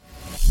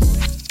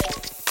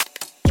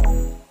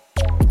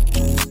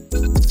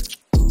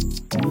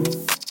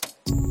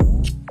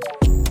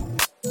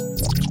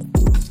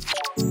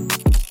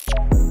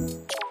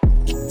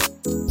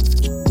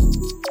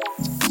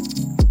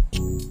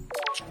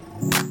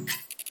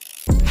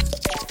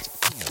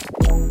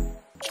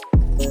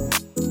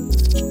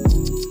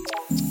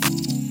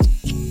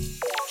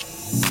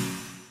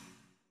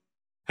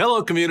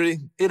Hello, community.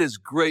 It is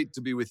great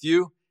to be with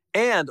you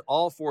and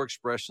all four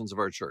expressions of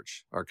our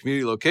church, our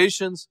community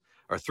locations,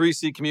 our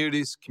 3C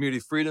communities,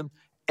 Community Freedom,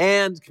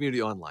 and Community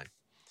Online.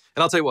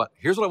 And I'll tell you what,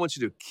 here's what I want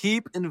you to do.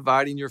 Keep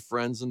inviting your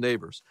friends and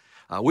neighbors.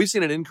 We've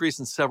seen an increase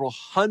in several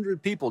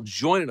hundred people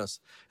joining us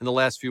in the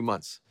last few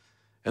months.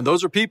 And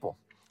those are people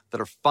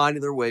that are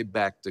finding their way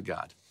back to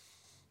God.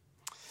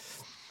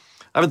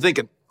 I've been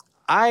thinking,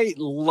 I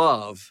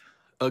love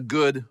a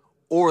good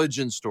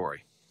origin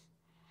story.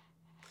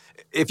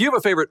 If you have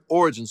a favorite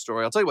origin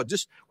story, I'll tell you what,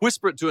 just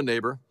whisper it to a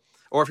neighbor,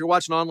 or if you're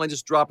watching online,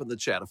 just drop it in the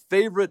chat, a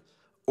favorite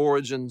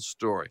origin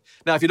story.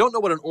 Now, if you don't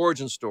know what an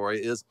origin story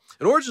is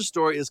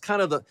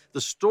kind of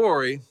the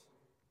story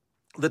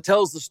that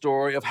tells the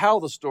story of how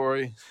the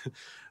story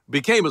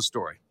became a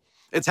story.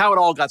 It's how it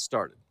all got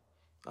started,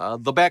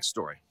 the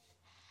backstory.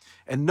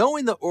 And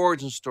knowing the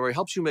origin story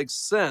helps you make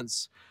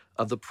sense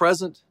of the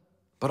present,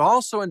 but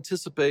also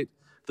anticipate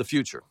the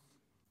future.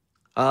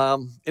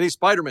 Any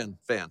Spider-Man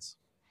fans?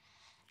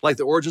 Like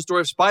the origin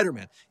story of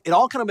Spider-Man. It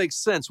all kind of makes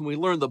sense when we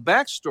learn the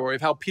backstory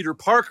of how Peter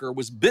Parker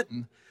was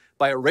bitten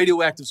by a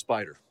radioactive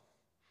spider.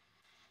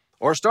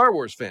 Or Star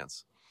Wars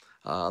fans.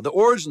 The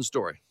origin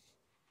story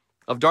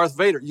of Darth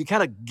Vader. You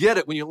kind of get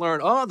it when you learn,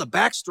 the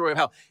backstory of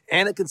how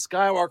Anakin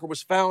Skywalker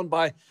was found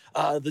by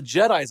the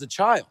Jedi as a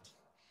child.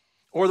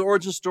 Or the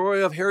origin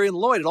story of Harry and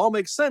Lloyd. It all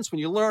makes sense when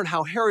you learn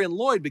how Harry and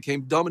Lloyd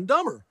became Dumb and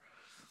Dumber.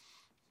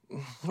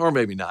 Or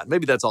maybe not.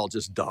 Maybe that's all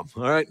just dumb,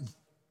 all right?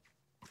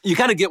 You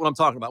kind of get what I'm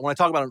talking about when I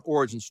talk about an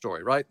origin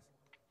story, right?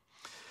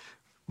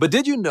 But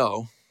did you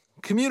know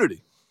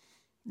community,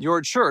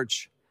 your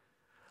church,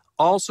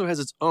 also has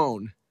its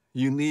own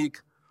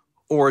unique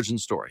origin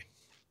story?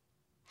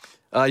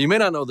 You may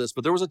not know this,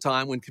 but there was a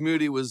time when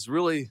community was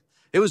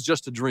it was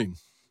just a dream.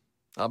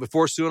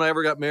 Before Sue and I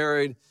ever got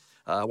married,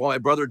 while my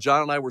brother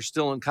John and I were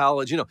still in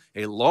college,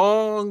 a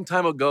long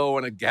time ago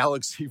in a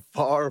galaxy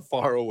far,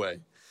 far away.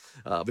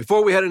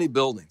 Before we had any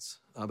buildings,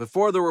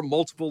 before there were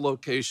multiple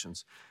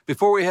locations,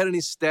 before we had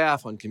any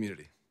staff on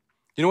community.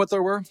 You know what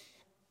there were?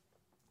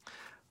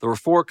 There were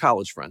 4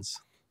 college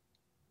friends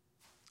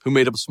who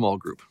made up a small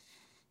group.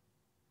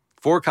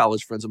 4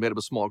 college friends who made up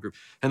a small group.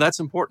 And that's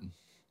important.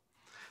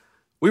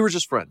 We were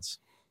just friends.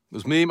 It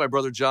was me, my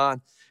brother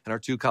John, and our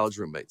 2 college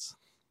roommates.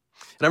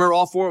 And I remember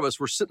all 4 of us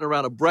were sitting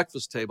around a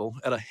breakfast table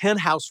at a hen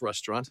house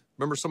restaurant.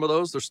 Remember some of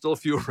those? There's still a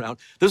few around.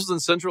 This was in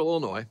Central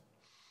Illinois.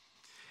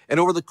 And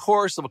over the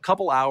course of a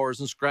couple hours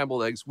and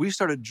scrambled eggs, we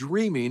started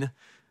dreaming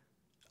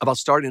about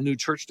starting a new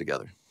church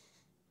together.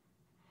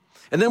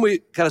 And then we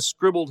kind of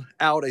scribbled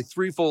out a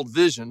 3-fold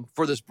vision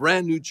for this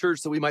brand new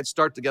church that we might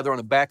start together on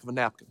the back of a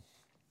napkin.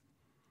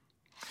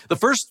 The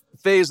first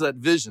phase of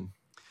that vision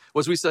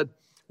was we said,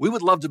 we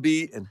would love to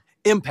be an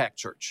impact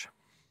church.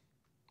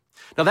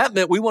 Now that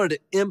meant we wanted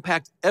to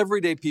impact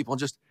everyday people and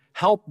just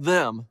help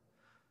them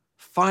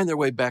find their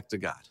way back to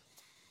God.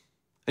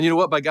 And you know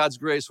what? By God's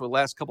grace, for the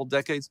last couple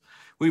decades,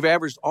 we've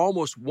averaged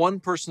almost 1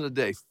 person a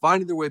day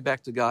finding their way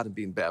back to God and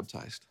being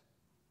baptized.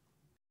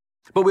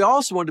 But we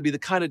also wanted to be the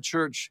kind of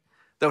church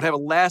that would have a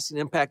lasting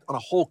impact on a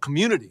whole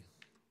community,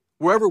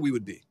 wherever we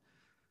would be.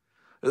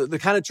 The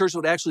kind of church that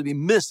would actually be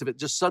missed if it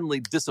just suddenly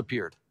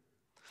disappeared.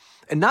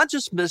 And not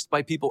just missed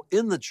by people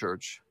in the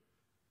church,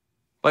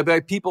 but by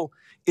people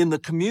in the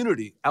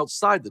community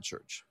outside the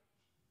church.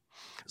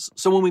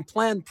 So when we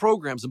plan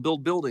programs and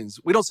build buildings,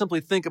 we don't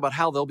simply think about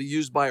how they'll be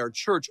used by our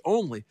church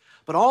only,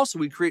 but also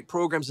we create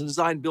programs and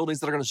design buildings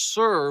that are going to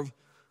serve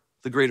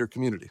the greater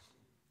community.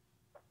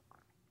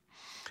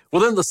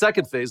 Well, then the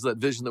second phase of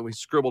that vision that we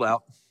scribbled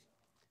out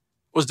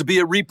was to be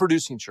a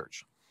reproducing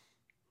church.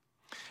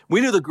 We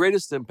knew the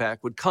greatest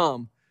impact would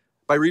come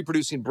by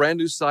reproducing brand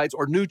new sites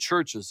or new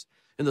churches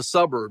in the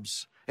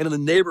suburbs and in the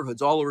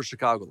neighborhoods all over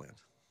Chicagoland.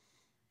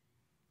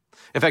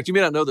 In fact, you may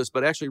not know this,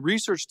 but actually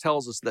research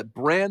tells us that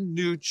brand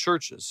new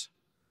churches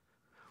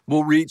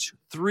will reach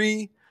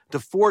 3 to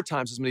 4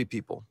 times as many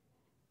people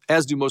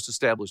as do most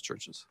established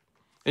churches.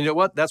 And you know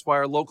what? That's why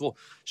our local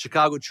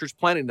Chicago Church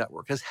Planting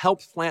Network has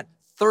helped plant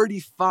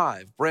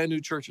 35 brand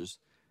new churches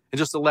in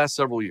just the last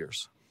several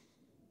years.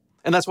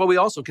 And that's why we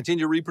also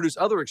continue to reproduce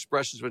other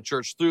expressions of a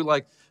church through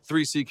like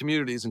 3C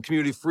communities and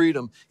Community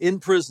Freedom in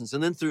prisons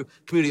and then through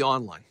Community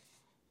Online.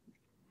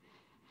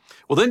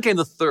 Well, then came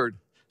the third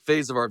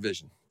phase of our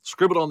vision.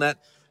 Scribbled on that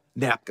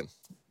napkin.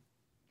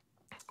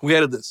 We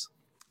added this,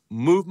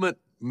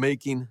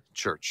 movement-making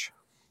church.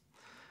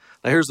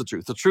 Now, here's the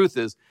truth. The truth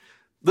is,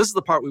 this is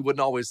the part we wouldn't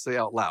always say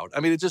out loud.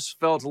 I mean, it just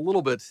felt a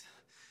little bit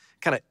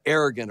kind of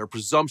arrogant or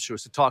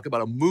presumptuous to talk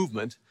about a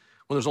movement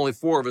when there's only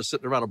 4 of us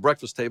sitting around a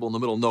breakfast table in the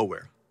middle of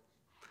nowhere.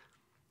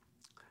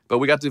 But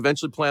we got to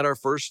eventually plant our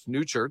first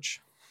new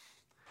church.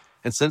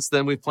 And since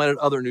then, we've planted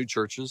other new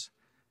churches.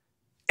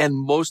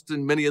 And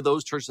many of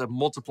those churches have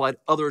multiplied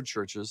other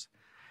churches.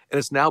 And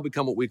it's now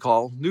become what we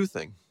call New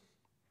Thing.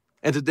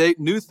 And to date,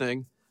 New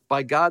Thing,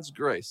 by God's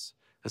grace,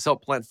 has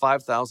helped plant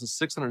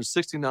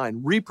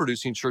 5,669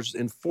 reproducing churches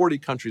in 40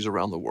 countries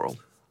around the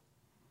world.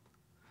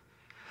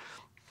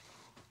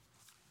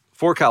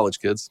 4 college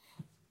kids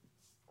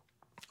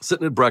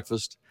sitting at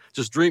breakfast,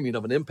 just dreaming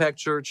of an impact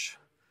church,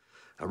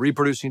 a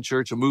reproducing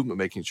church, a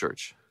movement-making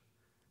church.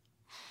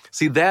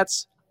 See,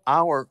 that's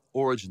our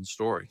origin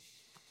story,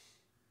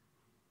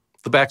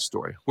 the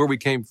backstory, where we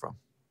came from.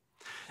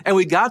 And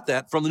we got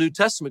that from the New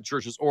Testament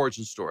church's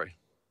origin story.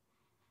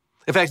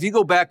 In fact, if you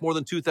go back more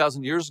than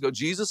 2,000 years ago,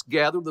 Jesus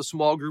gathered a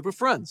small group of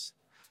friends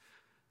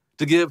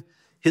to give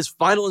his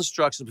final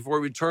instructions before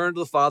he returned to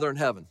the Father in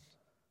heaven.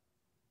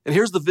 And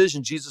here's the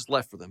vision Jesus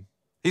left for them.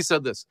 He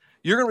said this: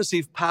 you're going to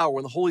receive power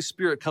when the Holy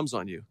Spirit comes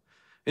on you.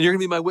 And you're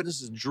going to be my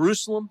witnesses in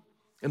Jerusalem,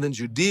 and then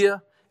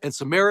Judea and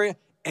Samaria,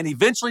 and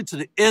eventually to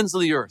the ends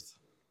of the earth.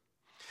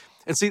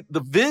 And see, the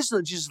vision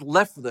that Jesus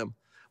left for them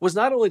was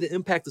not only to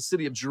impact the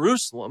city of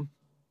Jerusalem,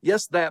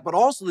 yes, that, but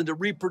also then to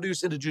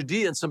reproduce into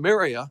Judea and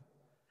Samaria,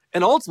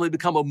 and ultimately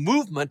become a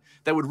movement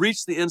that would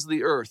reach the ends of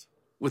the earth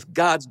with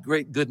God's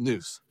great good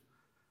news.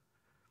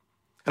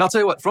 And I'll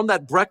tell you what, from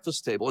that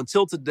breakfast table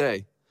until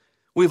today,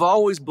 we've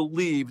always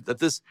believed that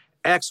this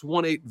Acts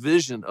 1:8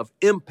 vision of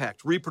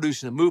impact,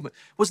 reproduction, and movement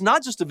was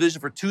not just a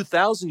vision for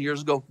 2,000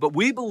 years ago, but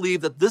we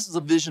believe that this is a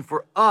vision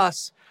for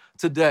us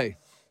today.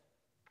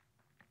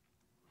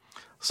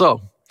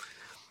 So,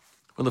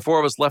 when the four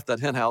of us left that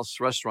hen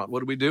house restaurant, what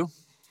did we do?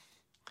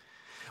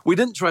 We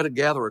didn't try to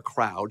gather a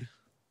crowd.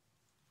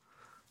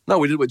 No,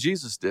 we did what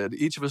Jesus did.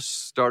 Each of us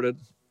started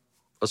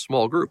a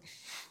small group.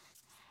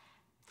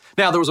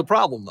 Now, there was a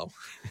problem, though.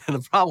 And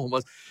the problem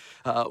was,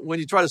 when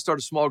you try to start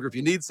a small group,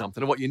 you need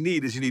something. And what you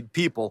need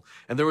people.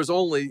 And there was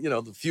only,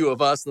 the few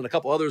of us and then a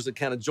couple others that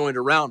kind of joined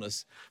around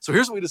us. So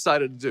here's what we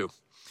decided to do.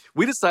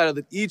 We decided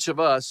that each of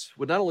us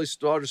would not only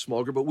start a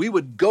small group, but we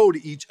would go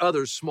to each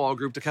other's small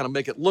group to kind of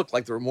make it look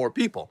like there were more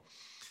people.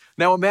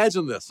 Now,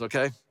 imagine this,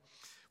 okay?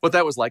 What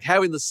that was like,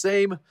 having the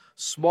same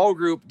small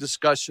group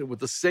discussion with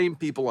the same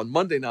people on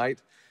Monday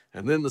night,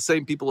 and then the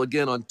same people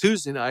again on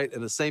Tuesday night,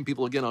 and the same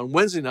people again on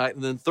Wednesday night,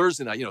 and then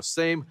Thursday night.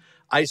 Same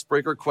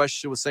icebreaker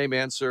question with same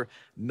answer,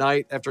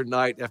 night after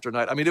night after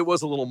night. I mean, it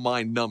was a little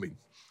mind-numbing,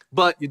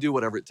 but you do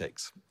whatever it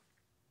takes.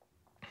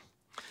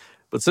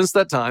 But since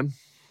that time,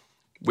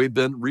 we've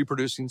been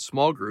reproducing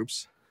small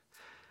groups,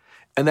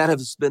 and that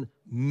has been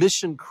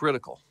mission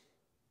critical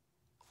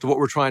to what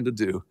we're trying to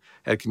do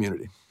at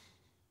Community.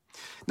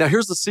 Now,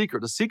 here's the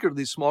secret. The secret of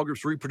these small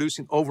groups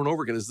reproducing over and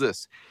over again is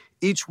this: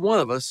 each one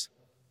of us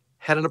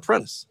had an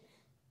apprentice.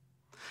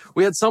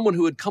 We had someone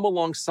who would come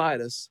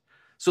alongside us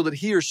so that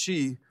he or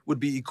she would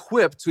be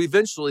equipped to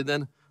eventually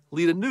then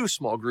lead a new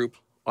small group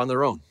on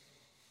their own.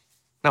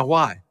 Now,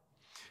 why?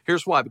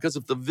 Here's why. Because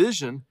if the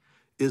vision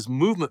is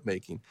movement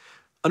making,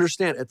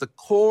 understand at the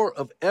core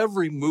of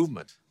every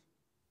movement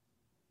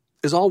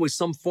is always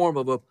some form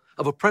of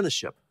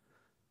apprenticeship.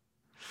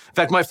 In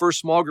fact, my first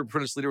small group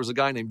apprentice leader was a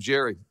guy named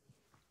Jerry.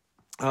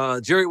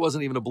 Jerry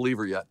wasn't even a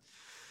believer yet,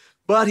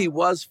 but he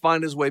was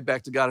finding his way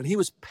back to God, and he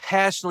was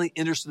passionately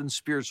interested in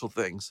spiritual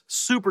things.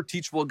 Super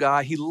teachable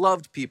guy. He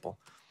loved people.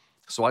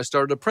 So I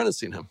started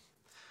apprenticing him.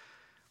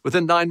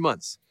 Within 9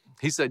 months,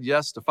 he said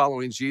yes to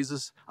following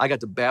Jesus. I got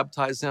to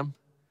baptize him.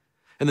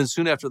 And then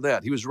soon after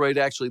that, he was ready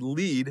to actually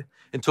lead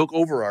and took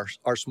over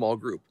our small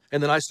group.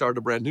 And then I started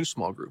a brand new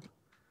small group.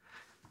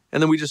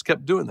 And then we just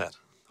kept doing that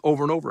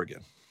over and over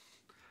again.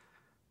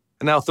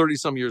 And now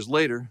 30-some years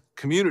later,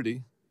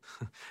 Community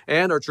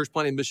and our Church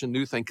Planting Mission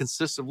New Thing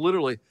consists of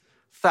literally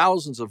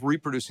thousands of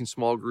reproducing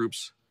small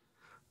groups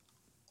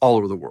all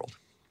over the world.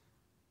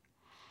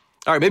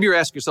 All right, maybe you're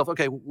asking yourself,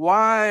 okay,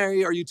 why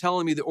are you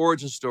telling me the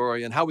origin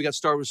story and how we got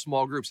started with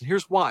small groups? And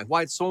here's why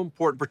it's so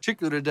important,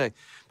 particularly today.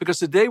 Because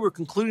today we're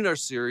concluding our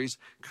series,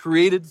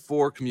 Created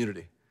for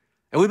Community.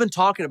 And we've been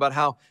talking about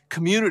how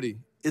community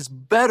is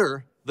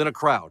better than a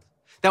crowd.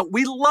 Now,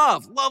 we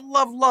love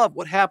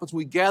what happens when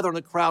we gather in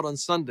a crowd on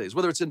Sundays,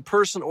 whether it's in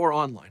person or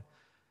online.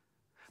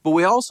 But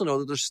we also know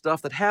that there's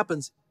stuff that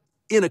happens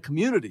in a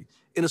community,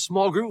 in a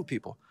small group of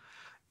people,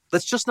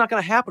 that's just not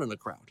going to happen in a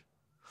crowd.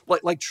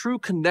 Like true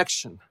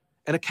connection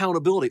and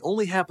accountability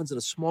only happens in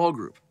a small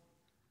group.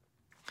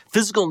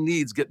 Physical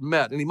needs get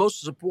met and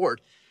emotional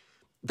support,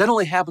 that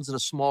only happens in a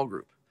small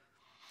group.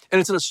 And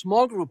it's in a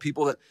small group of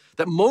people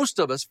that most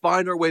of us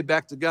find our way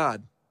back to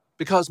God,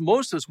 because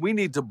most of us, we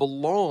need to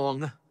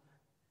belong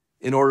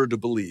in order to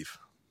believe.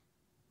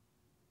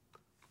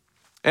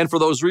 And for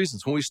those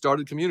reasons, when we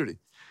started Community,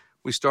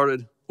 we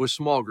started with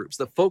small groups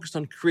that focused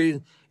on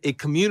creating a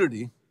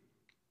community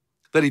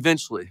that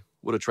eventually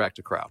would attract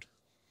a crowd.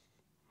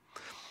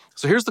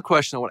 So here's the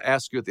question I want to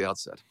ask you at the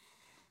outset.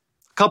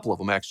 A couple of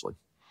them, actually.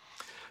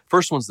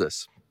 First one's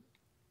this: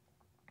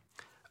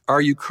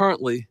 are you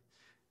currently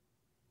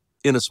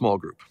in a small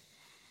group?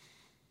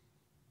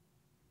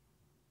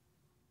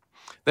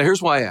 Now,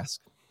 here's why I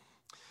ask.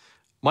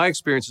 My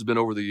experience has been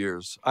over the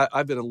years.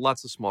 I've been in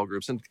lots of small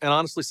groups, and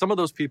honestly, some of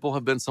those people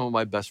have been some of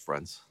my best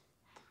friends.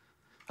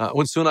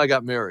 When Sue and I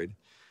got married,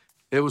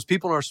 it was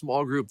people in our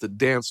small group that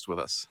danced with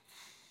us.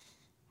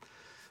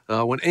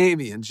 When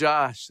Amy and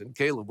Josh and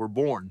Caleb were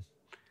born,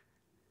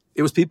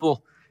 it was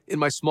people in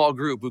my small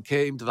group who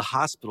came to the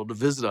hospital to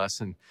visit us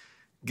and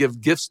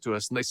give gifts to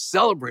us, and they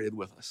celebrated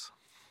with us.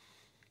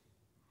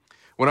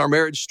 When our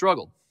marriage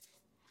struggled,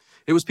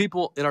 it was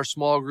people in our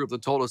small group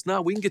that told us,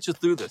 no, we can get you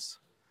through this.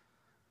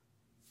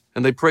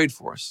 and they prayed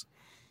for us.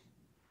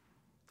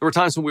 There were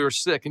times when we were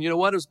sick, and you know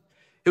what?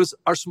 It was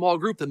our small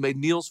group that made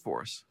meals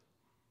for us.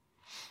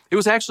 It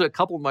was actually a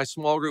couple of my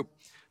small group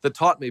that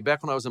taught me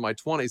back when I was in my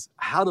 20s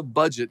how to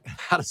budget,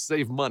 how to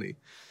save money.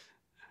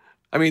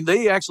 I mean,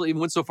 they actually even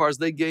went so far as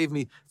they gave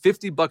me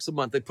 $50 a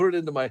month. They put it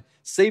into my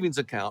savings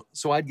account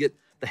so I'd get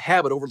the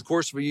habit over the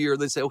course of a year.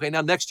 They'd say, okay,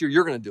 now next year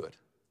you're going to do it.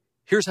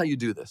 Here's how you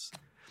do this.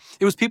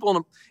 It was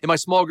people in my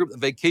small group that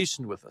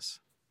vacationed with us.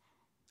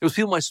 It was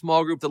people in my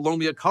small group that loaned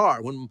me a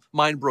car when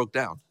mine broke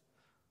down.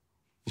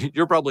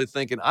 You're probably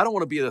thinking, I don't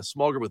want to be in a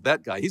small group with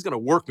that guy. He's going to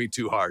work me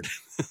too hard.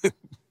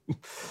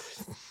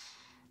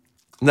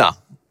 No.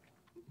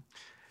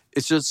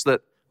 It's just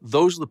that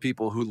those are the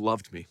people who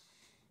loved me.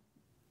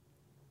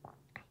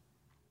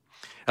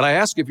 And I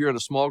ask if you're in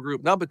a small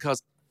group, not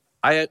because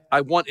I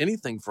want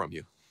anything from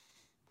you.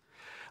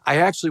 I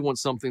actually want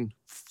something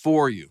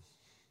for you.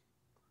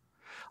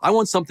 I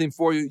want something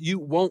for you you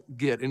won't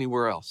get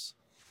anywhere else.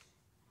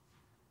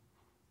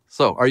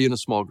 So, are you in a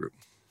small group?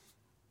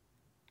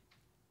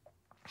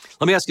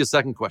 Let me ask you a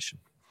second question.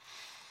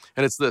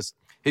 And it's this.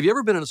 Have you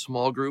ever been in a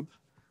small group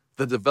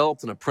that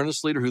developed an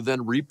apprentice leader who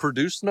then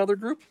reproduced another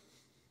group?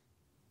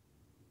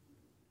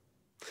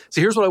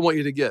 See, here's what I want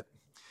you to get.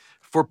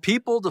 For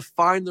people to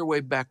find their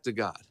way back to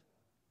God,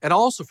 and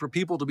also for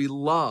people to be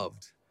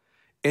loved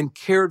and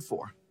cared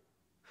for,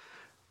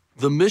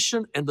 the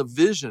mission and the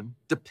vision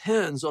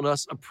depends on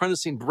us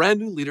apprenticing brand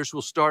new leaders who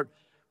will start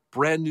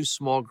brand new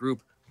small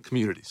group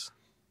communities.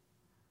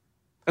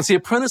 And see,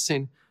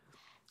 apprenticing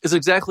is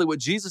exactly what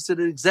Jesus did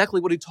and exactly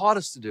what he taught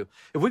us to do.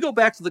 If we go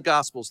back to the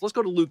Gospels, let's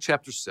go to Luke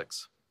chapter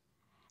 6.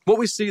 What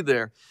we see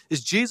there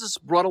is Jesus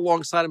brought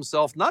alongside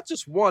himself not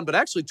just one, but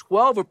actually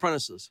 12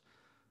 apprentices,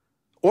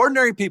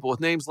 ordinary people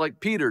with names like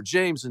Peter,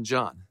 James, and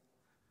John.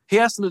 He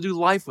asked them to do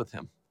life with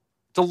him,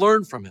 to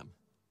learn from him.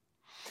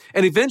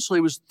 And eventually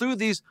it was through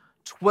these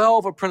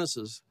 12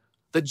 apprentices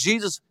that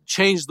Jesus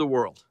changed the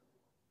world.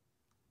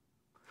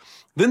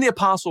 Then the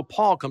Apostle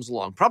Paul comes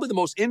along, probably the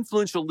most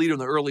influential leader in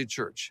the early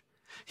church.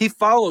 He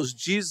follows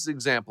Jesus'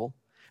 example,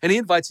 and he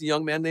invites a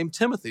young man named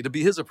Timothy to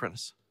be his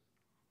apprentice.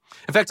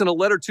 In fact, in a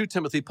letter to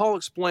Timothy, Paul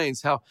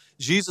explains how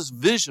Jesus'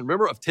 vision,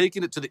 remember, of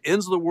taking it to the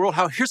ends of the world,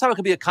 here's how it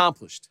can be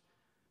accomplished.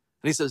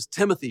 And he says,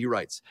 Timothy, he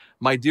writes,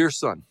 my dear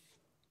son,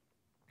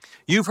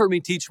 you've heard me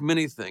teach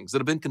many things that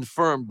have been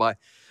confirmed by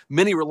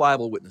many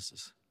reliable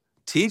witnesses.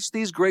 Teach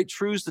these great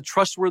truths to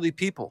trustworthy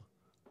people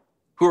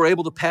who are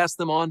able to pass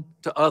them on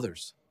to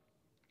others.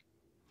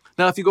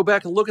 Now, if you go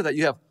back and look at that,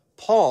 you have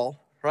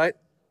Paul, right,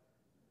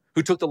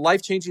 who took the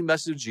life-changing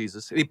message of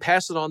Jesus, and he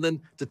passed it on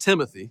then to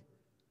Timothy,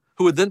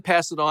 who would then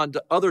pass it on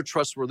to other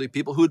trustworthy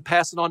people who would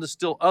pass it on to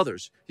still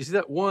others. You see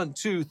that? 1,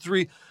 2,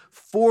 3,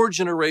 4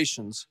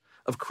 generations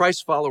of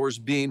Christ followers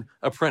being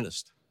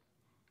apprenticed.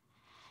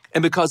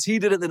 And because he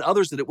did it, then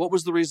others did it. What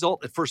was the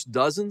result? At first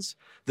dozens,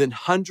 then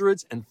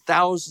hundreds and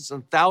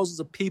thousands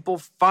of people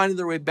finding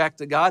their way back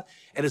to God.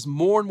 And as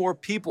more and more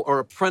people are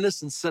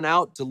apprenticed and sent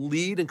out to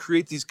lead and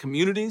create these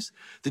communities,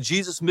 the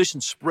Jesus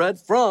mission spread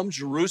from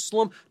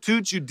Jerusalem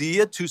to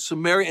Judea to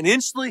Samaria and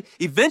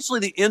eventually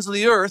the ends of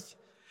the earth,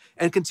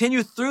 and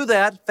continue through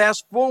that,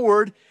 fast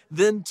forward,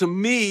 then to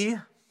me,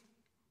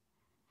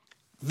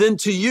 then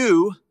to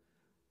you.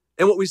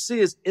 And what we see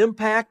is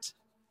impact,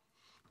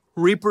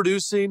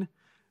 reproducing,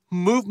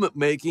 movement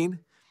making.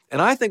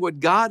 And I think what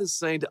God is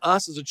saying to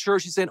us as a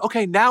church, he's saying,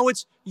 okay, now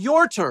it's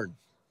your turn.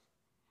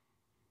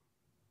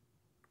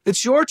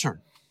 It's your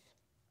turn.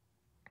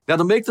 Now,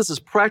 to make this as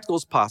practical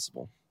as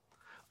possible,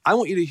 I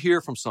want you to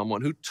hear from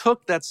someone who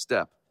took that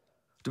step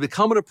to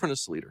become an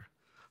apprentice leader.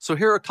 So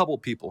here are a couple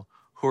of people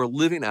who are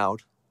living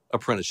out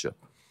apprenticeship.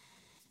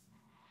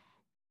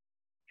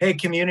 Hey,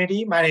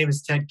 community. My name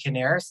is Ted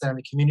Canaris. I'm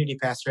a community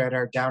pastor at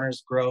our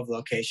Downers Grove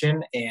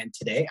location. And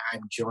today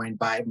I'm joined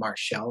by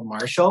Marshall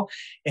Marshall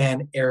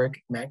and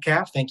Eric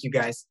Metcalf. Thank you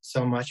guys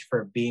so much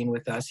for being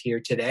with us here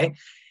today.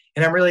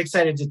 And I'm really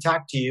excited to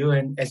talk to you.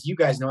 And as you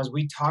guys know, as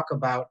we talk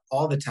about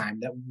all the time,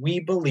 that we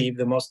believe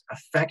the most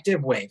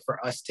effective way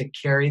for us to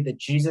carry the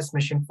Jesus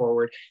mission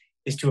forward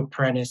is to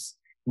apprentice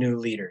new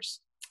leaders.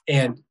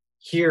 And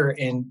here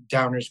in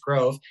Downers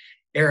Grove,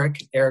 Eric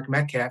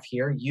Metcalf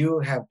here, you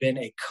have been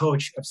a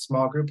coach of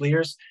small group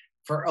leaders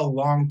for a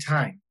long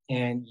time,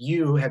 and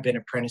you have been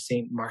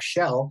apprenticing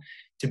Marshall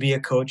to be a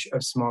coach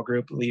of small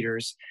group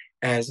leaders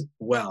as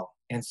well.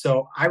 And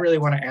so I really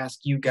want to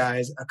ask you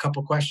guys a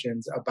couple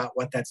questions about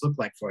what that's looked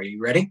like for you.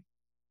 You ready?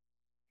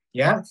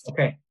 Yeah?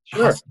 Okay.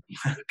 Sure. Awesome.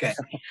 Okay.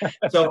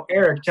 So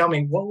Eric, tell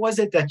me, what was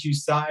it that you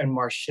saw in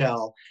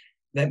Marshall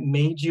that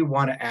made you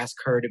want to ask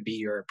her to be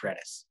your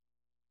apprentice?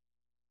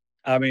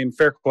 I mean,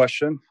 fair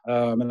question.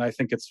 And I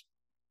think it's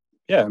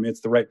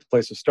the right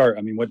place to start.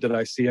 I mean, what did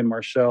I see in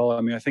Marshall?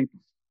 I mean, I think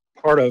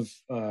part of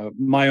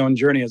my own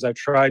journey is I've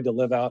tried to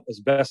live out as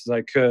best as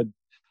I could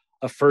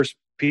a 1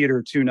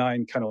 Peter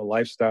 2:9 kind of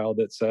lifestyle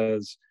that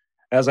says,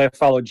 as I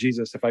follow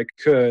Jesus, if I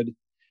could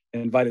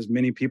invite as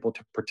many people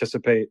to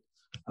participate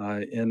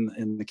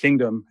in the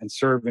kingdom and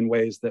serve in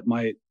ways that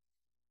might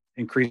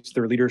increase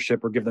their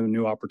leadership or give them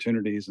new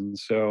opportunities. And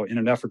so in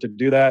an effort to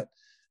do that,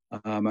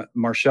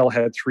 Marshall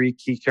had three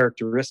key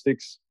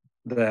characteristics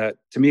that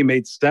to me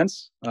made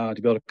sense to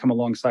be able to come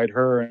alongside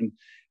her and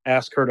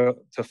ask her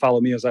to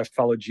follow me as I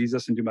followed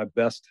Jesus and do my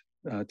best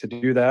to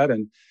do that.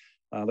 And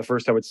the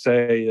first I would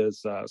say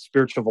is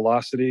spiritual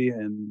velocity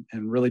and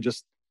really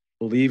just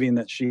believing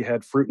that she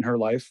had fruit in her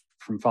life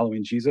from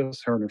following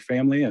Jesus, her and her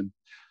family. And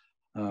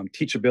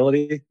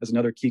teachability is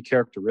another key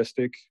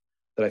characteristic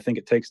that I think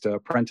it takes to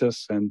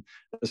apprentice. And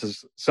this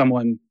is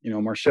someone,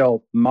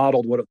 Marshall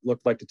modeled what it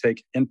looked like to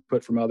take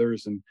input from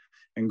others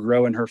and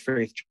grow in her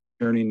faith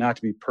journey, not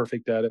to be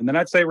perfect at it. And then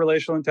I'd say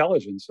relational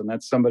intelligence. And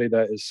that's somebody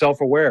that is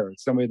self-aware.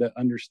 It's somebody that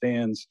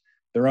understands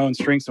their own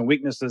strengths and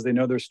weaknesses. They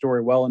know their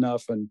story well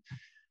enough. And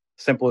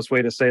simplest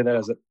way to say that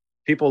is that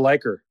people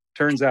like her.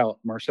 Turns out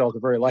Marshall's a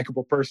very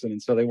likable person.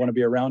 And so they want to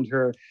be around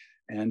her.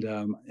 And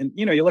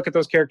you look at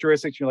those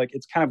characteristics, you're like,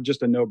 it's kind of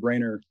just a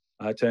no-brainer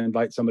to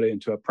invite somebody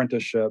into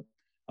apprenticeship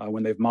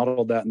when they've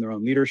modeled that in their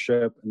own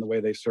leadership and the way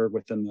they serve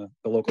within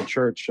the local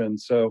church. And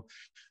so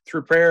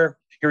through prayer,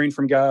 hearing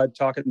from God,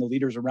 talking to the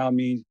leaders around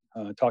me,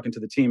 talking to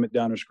the team at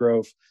Downers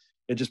Grove,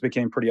 it just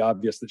became pretty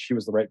obvious that she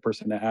was the right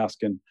person to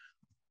ask. And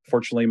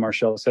fortunately,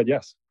 Marshall said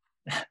yes.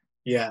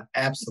 Yeah,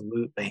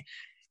 absolutely.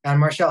 And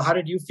Marshall, how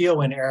did you feel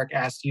when Eric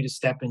asked you to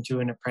step into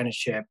an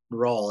apprenticeship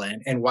role,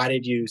 and why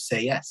did you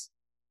say yes?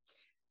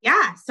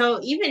 Yeah.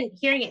 So even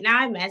hearing it now,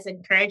 I'm as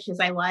encouraged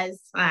as I was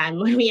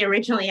when we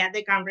originally had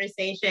the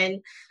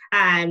conversation.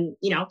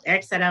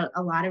 Eric said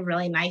a lot of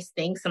really nice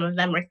things. Some of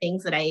them were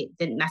things that I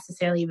didn't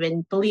necessarily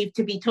even believe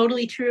to be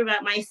totally true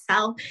about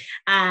myself.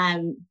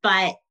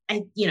 But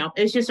it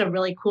was just a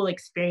really cool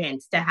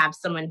experience to have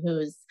someone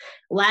who's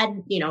led,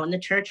 in the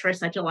church for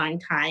such a long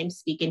time,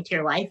 speak into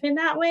your life in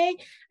that way,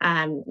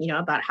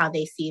 about how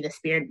they see the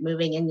Spirit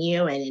moving in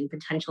you and in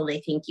potential they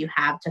think you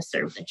have to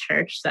serve the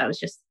church. So that was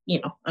just,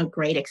 a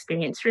great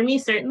experience for me,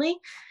 certainly.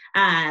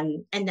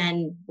 And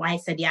then why I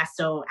said yes.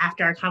 So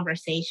after our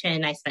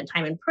conversation, I spent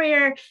time in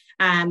prayer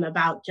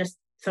about just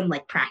some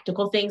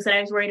practical things that I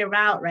was worried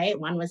about, right?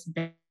 One was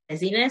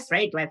busyness,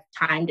 right? Do I have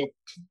time to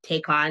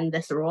take on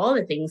this role,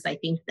 the things I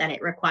think that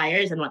it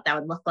requires and what that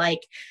would look like?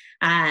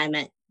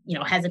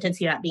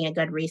 Hesitancy about being a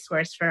good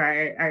resource for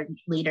our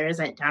leaders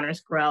at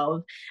Downers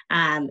Grove.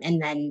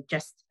 And then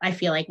just, I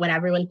feel like what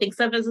everyone thinks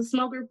of as a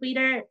small group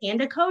leader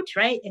and a coach,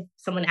 right? If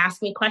someone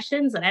asks me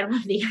questions that I don't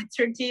have the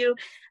answer to,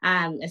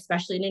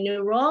 especially in a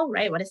new role,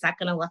 right? What is that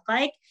going to look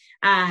like?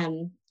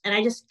 And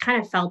I just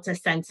kind of felt a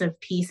sense of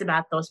peace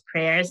about those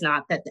prayers,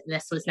 not that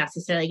this was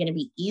necessarily going to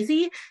be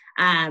easy,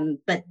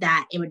 but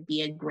that it would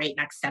be a great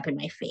next step in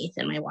my faith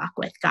and my walk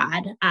with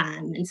God.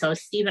 And so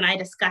Steve and I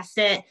discussed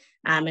it,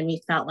 and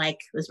we felt like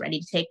I was ready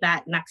to take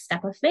that next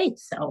step of faith.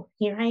 So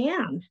here I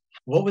am.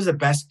 What was the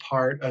best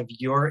part of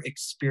your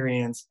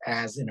experience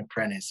as an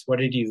apprentice? What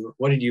did you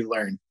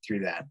learn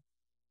through that?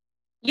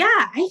 Yeah,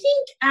 I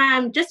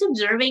think just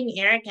observing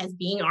Eric as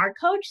being our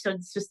coach. So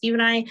Steve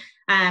and I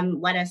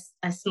led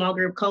a small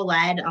group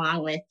co-led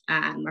along with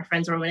our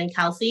friends Roman and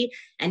Kelsey.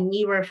 And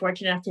we were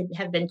fortunate enough to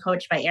have been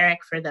coached by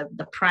Eric for the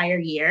prior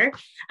year.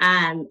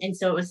 And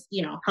so it was,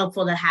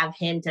 helpful to have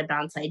him to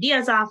bounce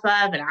ideas off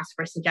of and ask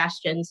for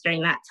suggestions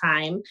during that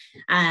time.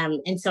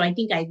 And so I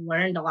think I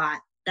learned a lot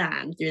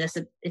through this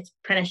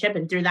apprenticeship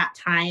and through that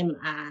time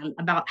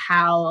about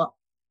how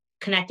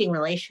connecting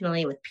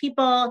relationally with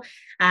people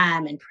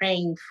and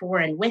praying for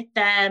and with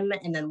them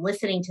and then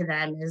listening to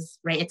them is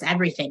right. It's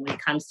everything when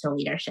it comes to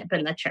leadership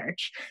in the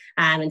church.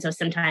 And so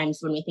sometimes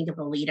when we think of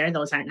a leader,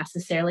 those aren't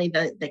necessarily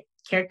the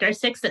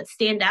characteristics that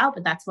stand out,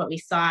 but that's what we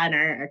saw in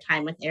our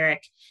time with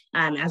Eric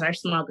as our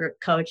small group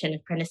coach and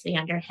apprenticing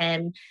under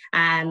him.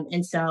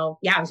 And so,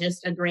 yeah, it was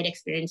just a great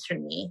experience for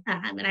me.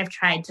 And I've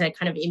tried to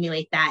kind of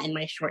emulate that in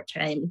my short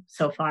time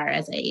so far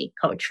as a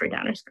coach for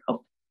Downers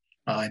Grove.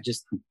 Oh, I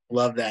just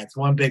love that. It's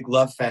one big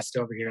love fest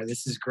over here.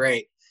 This is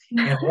great.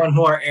 And one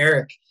more,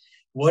 Eric,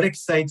 what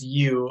excites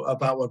you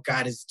about what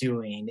God is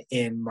doing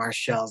in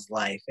Marshall's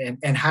life?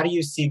 And how do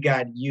you see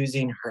God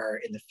using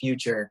her in the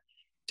future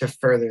to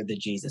further the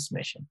Jesus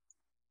mission?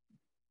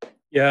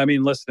 Yeah, I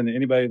mean, listen,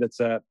 anybody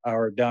that's at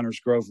our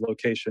Downers Grove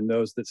location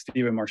knows that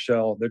Steve and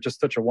Marshall, they're just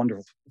such a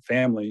wonderful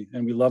family.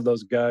 And we love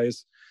those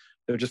guys.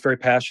 They're just very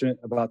passionate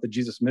about the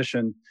Jesus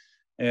mission.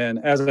 And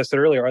as I said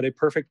earlier, are they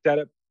perfect at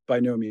it? By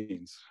no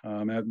means.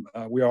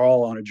 We are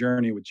all on a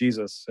journey with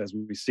Jesus as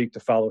we seek to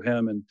follow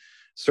him and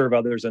serve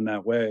others in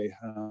that way.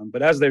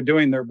 But as they're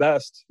doing their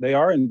best, they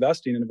are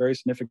investing in a very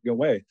significant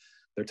way,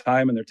 their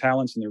time and their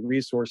talents and their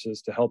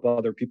resources to help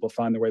other people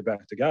find their way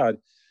back to God.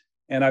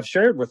 And I've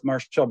shared with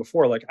Marshall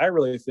before, I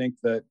really think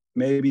that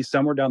maybe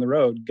somewhere down the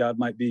road, God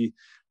might be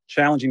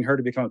challenging her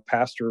to become a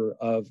pastor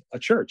of a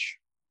church,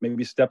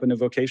 maybe step into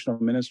vocational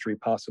ministry,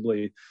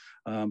 possibly.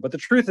 But the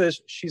truth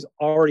is, she's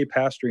already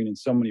pastoring in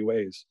so many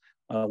ways.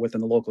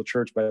 Within the local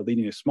church by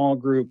leading a small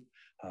group,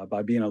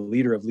 by being a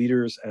leader of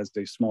leaders as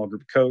a small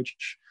group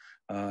coach.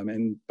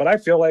 But I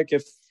feel like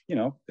if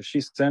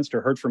she sensed or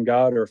heard from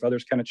God, or if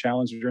others kind of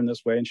challenged her in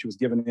this way and she was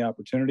given the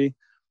opportunity,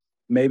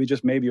 maybe,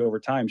 just maybe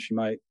over time, she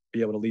might be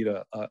able to lead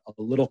a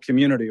little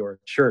community or a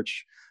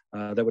church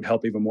that would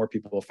help even more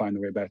people find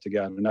their way back to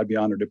God. And I'd be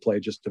honored to play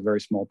just a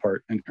very small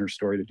part in her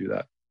story to do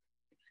that.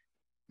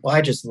 Well,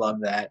 I just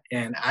love that.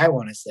 And I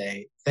want to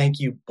say thank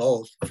you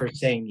both for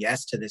saying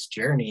yes to this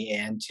journey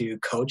and to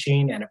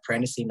coaching and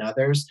apprenticing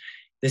others.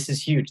 This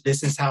is huge.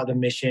 This is how the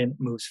mission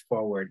moves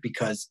forward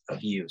because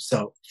of you.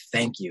 So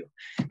thank you.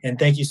 And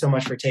thank you so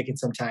much for taking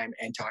some time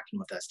and talking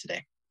with us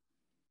today.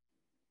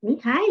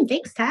 Anytime.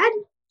 Thanks, Ted.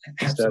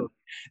 Absolutely.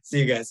 See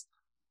you guys.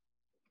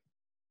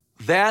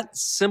 That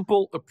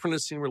simple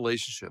apprenticing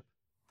relationship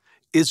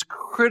is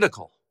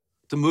critical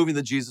to moving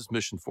the Jesus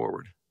mission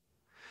forward.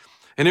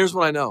 And here's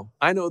what I know.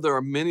 I know there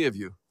are many of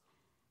you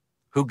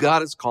who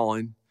God is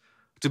calling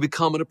to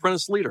become an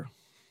apprentice leader.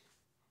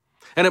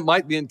 And it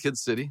might be in Kid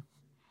City.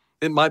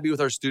 It might be with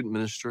our student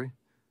ministry.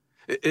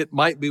 It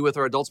might be with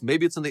our adults.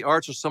 Maybe it's in the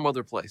arts or some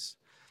other place.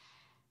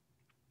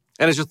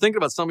 And as you're thinking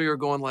about, some of you are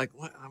going like,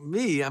 what,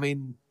 me? I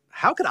mean,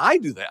 how could I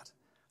do that?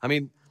 I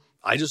mean,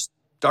 I just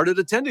started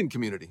attending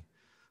community.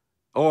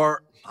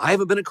 Or I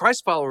haven't been a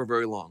Christ follower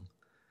very long.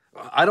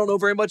 I don't know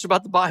very much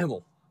about the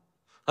Bible.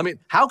 I mean,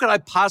 how could I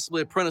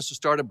possibly apprentice to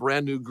start a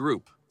brand new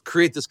group,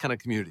 create this kind of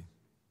community?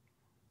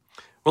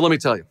 Well, let me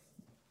tell you,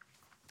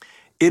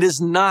 it is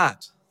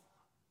not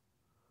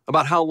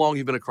about how long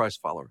you've been a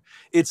Christ follower.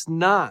 It's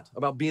not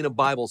about being a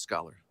Bible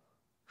scholar.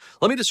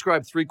 Let me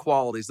describe 3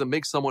 qualities that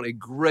make someone a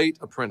great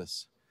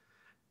apprentice.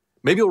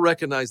 Maybe you'll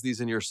recognize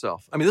these in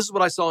yourself. I mean, this is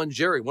what I saw in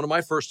Jerry, one of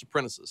my first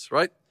apprentices,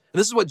 right? And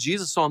this is what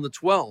Jesus saw in the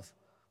 12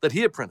 that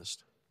he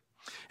apprenticed.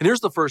 And here's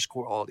the first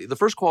quality. The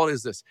first quality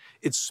is this.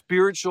 It's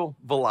spiritual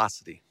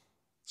velocity.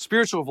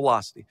 Spiritual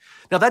velocity.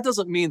 Now, that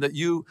doesn't mean that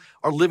you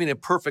are living a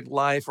perfect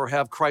life or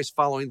have Christ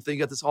following thing, you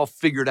got this all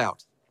figured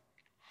out.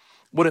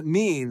 What it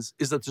means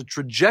is that the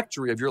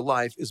trajectory of your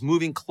life is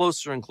moving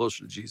closer and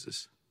closer to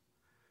Jesus.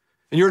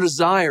 And your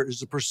desire is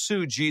to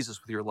pursue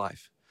Jesus with your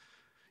life.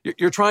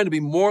 You're trying to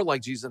be more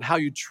like Jesus in how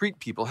you treat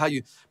people, how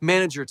you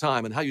manage your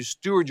time, and how you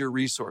steward your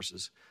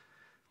resources.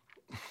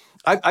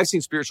 I've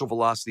seen spiritual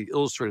velocity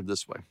illustrated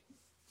this way.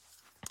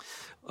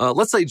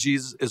 Let's say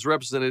Jesus is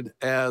represented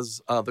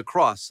as the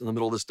cross in the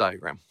middle of this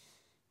diagram.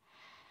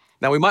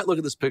 Now, we might look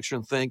at this picture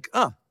and think,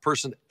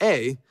 person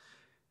A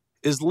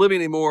is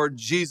living a more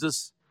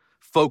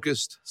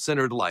Jesus-focused,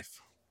 centered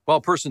life,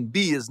 while person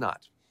B is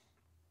not.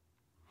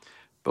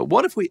 But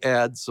what if we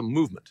add some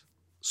movement,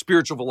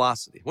 spiritual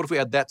velocity? What if we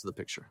add that to the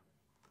picture?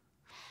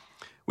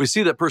 We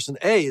see that person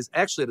A is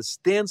actually at a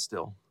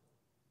standstill,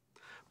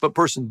 but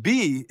person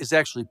B is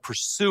actually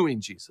pursuing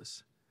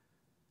Jesus.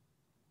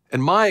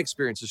 And my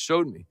experience has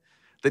showed me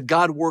that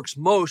God works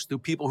most through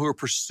people who are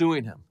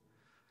pursuing him.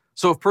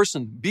 So if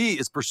person B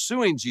is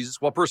pursuing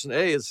Jesus while person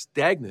A is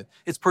stagnant,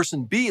 it's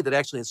person B that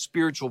actually has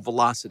spiritual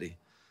velocity.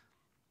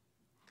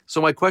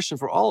 So my question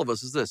for all of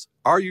us is this: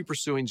 are you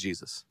pursuing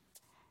Jesus?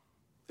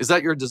 Is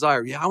that your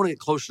desire? Yeah, I want to get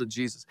closer to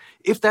Jesus.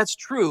 If that's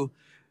true,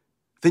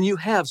 then you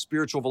have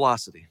spiritual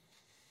velocity.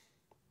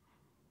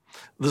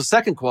 The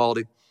second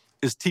quality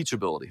is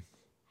teachability.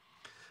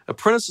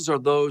 Apprentices are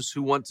those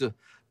who want to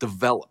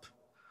develop.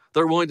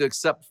 They're willing to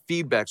accept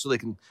feedback so they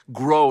can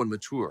grow and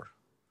mature.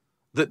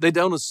 They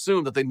don't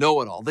assume that they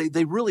know it all.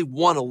 They really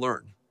want to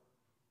learn.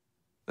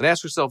 And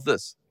ask yourself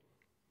this: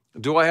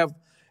 do I have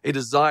a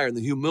desire and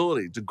the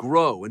humility to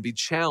grow and be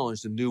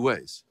challenged in new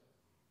ways?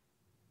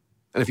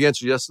 And if you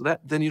answer yes to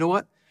that, then you know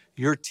what?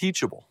 You're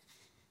teachable.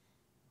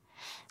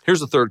 Here's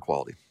the third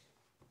quality.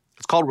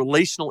 It's called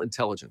relational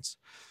intelligence.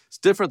 It's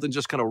different than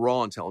just kind of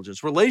raw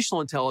intelligence.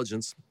 Relational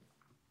intelligence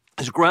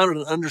is grounded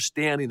in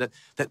understanding that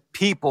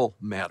people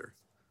matter.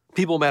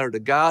 People matter to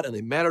God and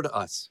they matter to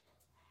us.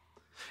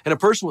 And a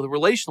person with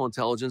relational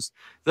intelligence,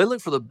 they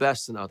look for the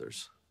best in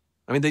others.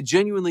 I mean, they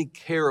genuinely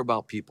care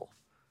about people.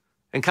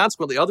 And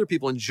consequently, other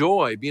people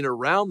enjoy being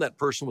around that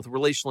person with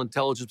relational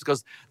intelligence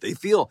because they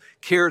feel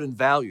cared and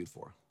valued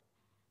for.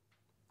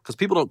 Because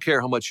people don't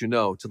care how much you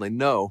know till they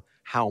know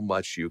how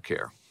much you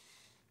care.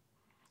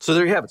 So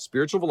there you have it: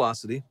 spiritual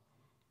velocity,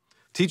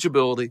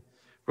 teachability,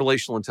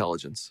 relational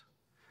intelligence.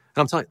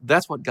 And I'm telling you,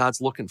 that's what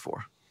God's looking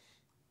for.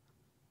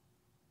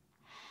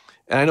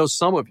 And I know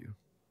some of you,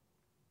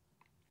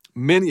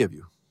 many of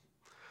you,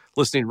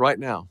 listening right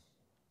now,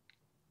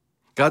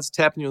 God's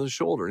tapping you on the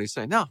shoulder and he's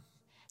saying, no,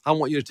 I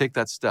want you to take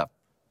that step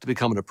to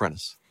become an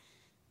apprentice.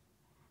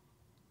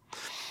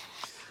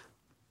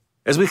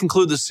 As we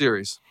conclude this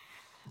series,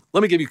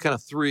 let me give you kind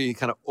of 3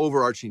 kind of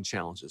overarching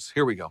challenges.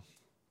 Here we go.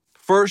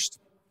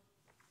 First,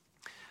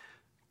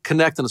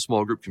 connect in a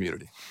small group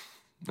community.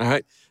 All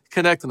right?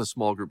 Connect in a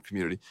small group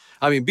community.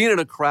 I mean, being in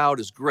a crowd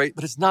is great,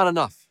 but it's not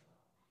enough.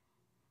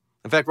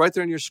 In fact, right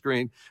there on your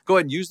screen, go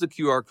ahead and use the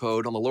QR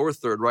code on the lower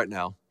third right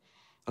now.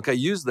 Okay,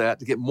 use that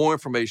to get more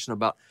information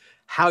about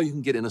how you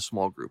can get in a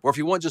small group. Or if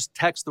you want, just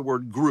text the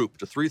word group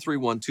to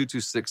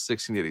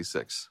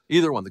 331-226-1686.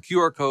 Either one, the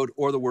QR code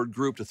or the word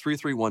group to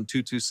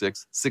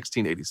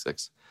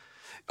 331-226-1686.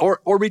 Or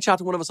reach out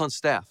to one of us on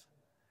staff.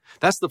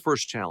 That's the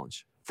first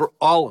challenge for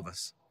all of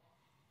us.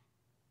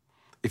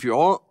 If you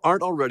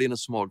aren't already in a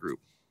small group,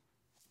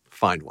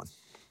 find one.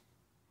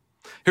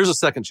 Here's a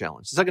second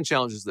challenge. The second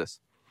challenge is this: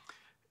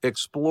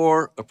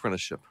 explore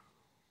apprenticeship.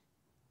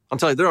 I'm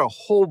telling you, there are a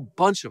whole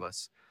bunch of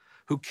us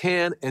who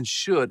can and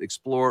should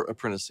explore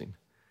apprenticing.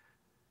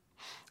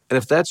 And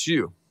if that's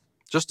you,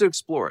 just to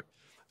explore it,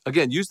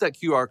 again, use that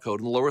QR code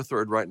in the lower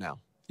third right now.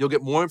 You'll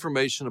get more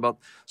information about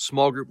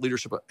small group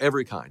leadership of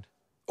every kind.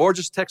 Or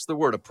just text the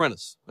word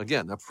apprentice.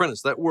 Again,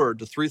 apprentice, that word,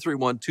 to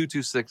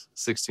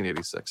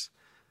 331-226-1686.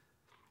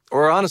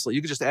 Or honestly,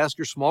 you could just ask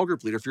your small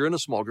group leader, if you're in a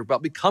small group,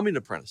 about becoming an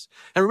apprentice.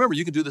 And remember,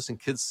 you can do this in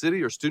Kids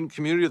City or student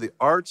community or the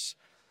arts,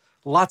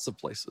 lots of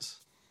places.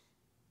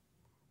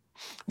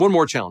 One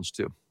more challenge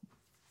too,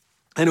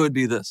 and it would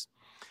be this.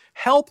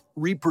 Help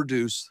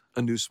reproduce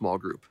a new small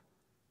group.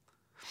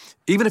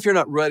 Even if you're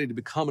not ready to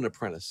become an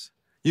apprentice,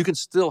 you can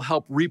still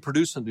help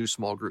reproduce a new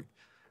small group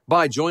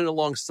by joining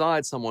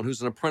alongside someone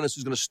who's an apprentice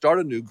who's going to start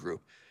a new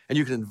group. And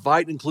you can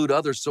invite and include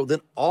others so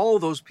then all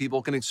those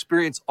people can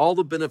experience all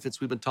the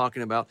benefits we've been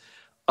talking about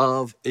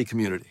of a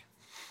community.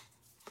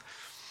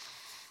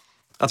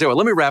 I'll tell you what,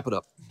 let me wrap it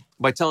up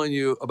by telling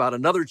you about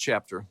another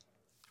chapter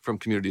from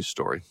Community's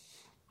story.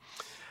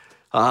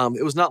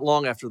 It was not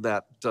long after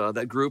that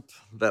group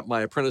that where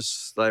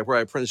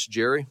I apprenticed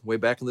Jerry way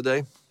back in the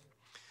day.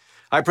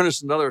 I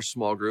apprenticed another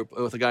small group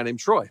with a guy named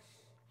Troy.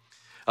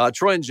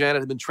 Troy and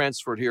Janet had been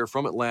transferred here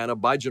from Atlanta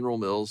by General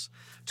Mills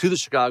to the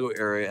Chicago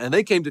area, and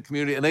they came to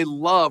community, and they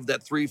loved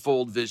that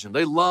threefold vision.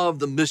 They loved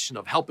the mission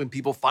of helping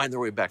people find their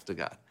way back to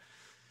God.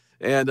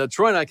 And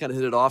Troy and I kind of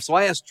hit it off, so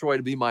I asked Troy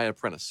to be my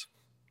apprentice.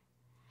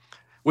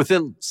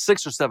 Within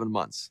 6 or 7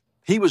 months,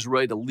 he was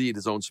ready to lead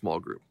his own small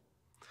group.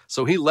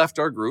 So he left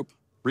our group,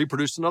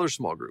 reproduced another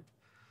small group.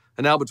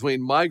 And now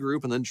between my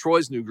group and then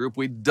Troy's new group,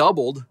 we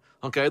doubled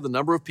the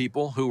number of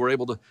people who were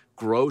able to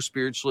grow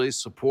spiritually,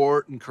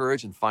 support,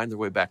 encourage, and find their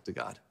way back to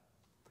God.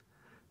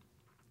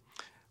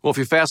 Well, if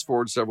you fast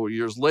forward several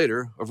years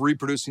later of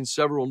reproducing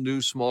several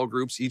new small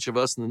groups, each of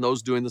us, and then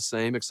those doing the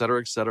same, et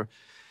cetera,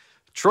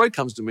 Troy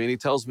comes to me and he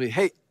tells me,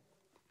 hey,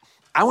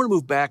 I want to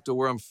move back to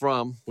where I'm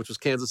from, which was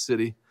Kansas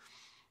City,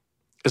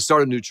 and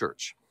start a new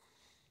church.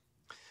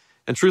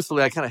 And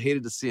truthfully, I kind of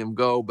hated to see him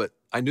go, but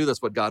I knew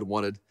that's what God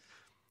wanted.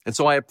 And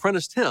so I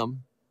apprenticed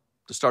him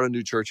to start a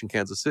new church in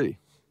Kansas City.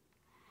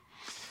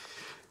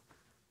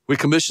 We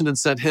commissioned and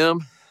sent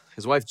him,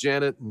 his wife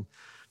Janet, and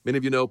many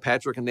of you know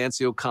Patrick and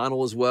Nancy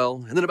O'Connell as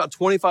well, and then about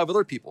 25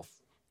 other people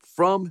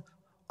from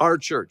our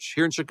church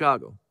here in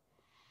Chicago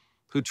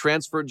who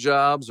transferred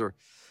jobs or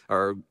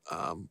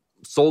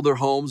sold their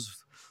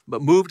homes,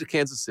 but moved to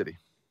Kansas City,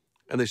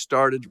 and they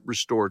started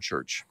Restore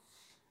Church.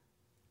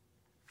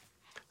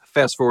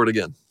 Fast forward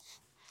again.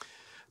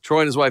 Troy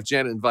and his wife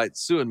Janet invite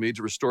Sue and me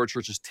to Restore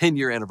Church's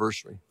 10-year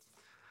anniversary.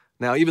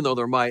 Now, even though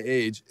they're my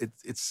age,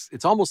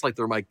 it's almost like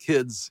they're my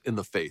kids in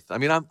the faith. I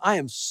mean, I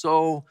am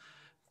so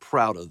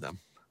proud of them.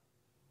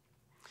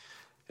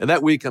 And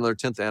that week on their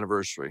 10th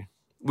anniversary,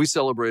 we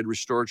celebrated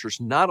Restore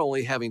Church not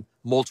only having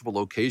multiple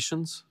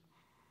locations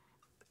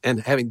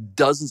and having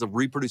dozens of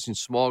reproducing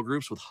small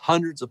groups with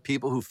hundreds of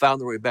people who found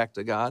their way back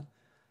to God,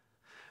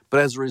 but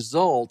as a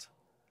result,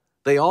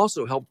 they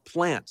also helped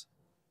plant,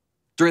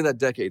 during that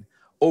decade,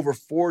 over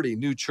 40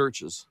 new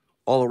churches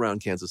all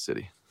around Kansas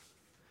City.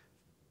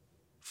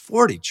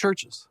 40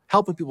 churches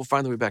helping people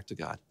find their way back to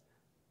God.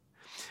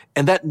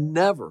 And that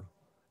never,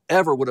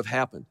 ever would have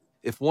happened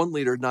if one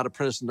leader had not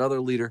apprenticed another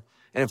leader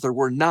and if there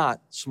were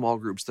not small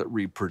groups that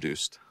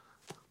reproduced.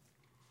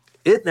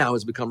 It now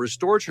has become,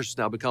 Restore Church has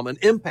now become an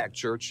impact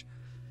church,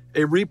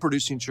 a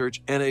reproducing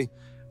church, and a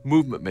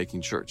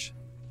movement-making church.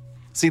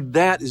 See,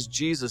 that is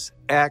Jesus'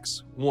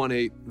 Acts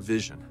 1:8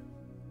 vision.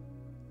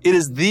 It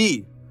is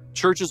the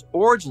church's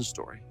origin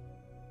story.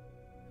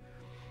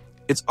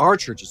 It's our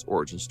church's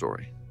origin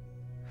story.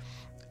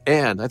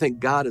 And I think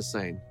God is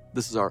saying,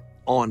 this is our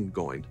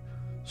ongoing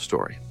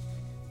story.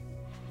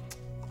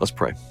 Let's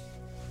pray.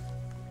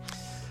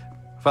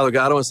 Father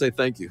God, I want to say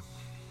thank you.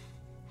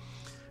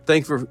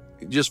 Thank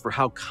you for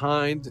how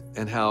kind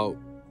and how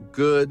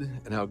good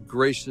and how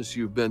gracious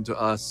you've been to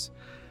us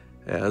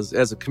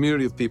as a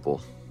community of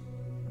people,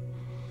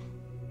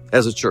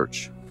 as a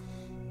church.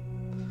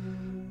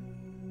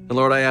 And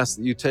Lord, I ask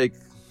that you take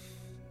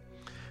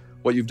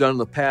what you've done in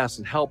the past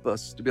and help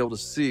us to be able to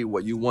see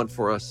what you want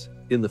for us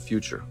in the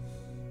future.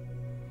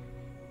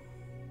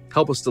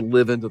 Help us to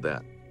live into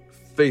that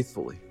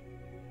faithfully.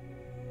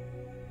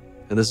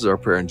 And this is our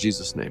prayer in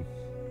Jesus' name.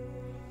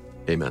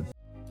 Amen.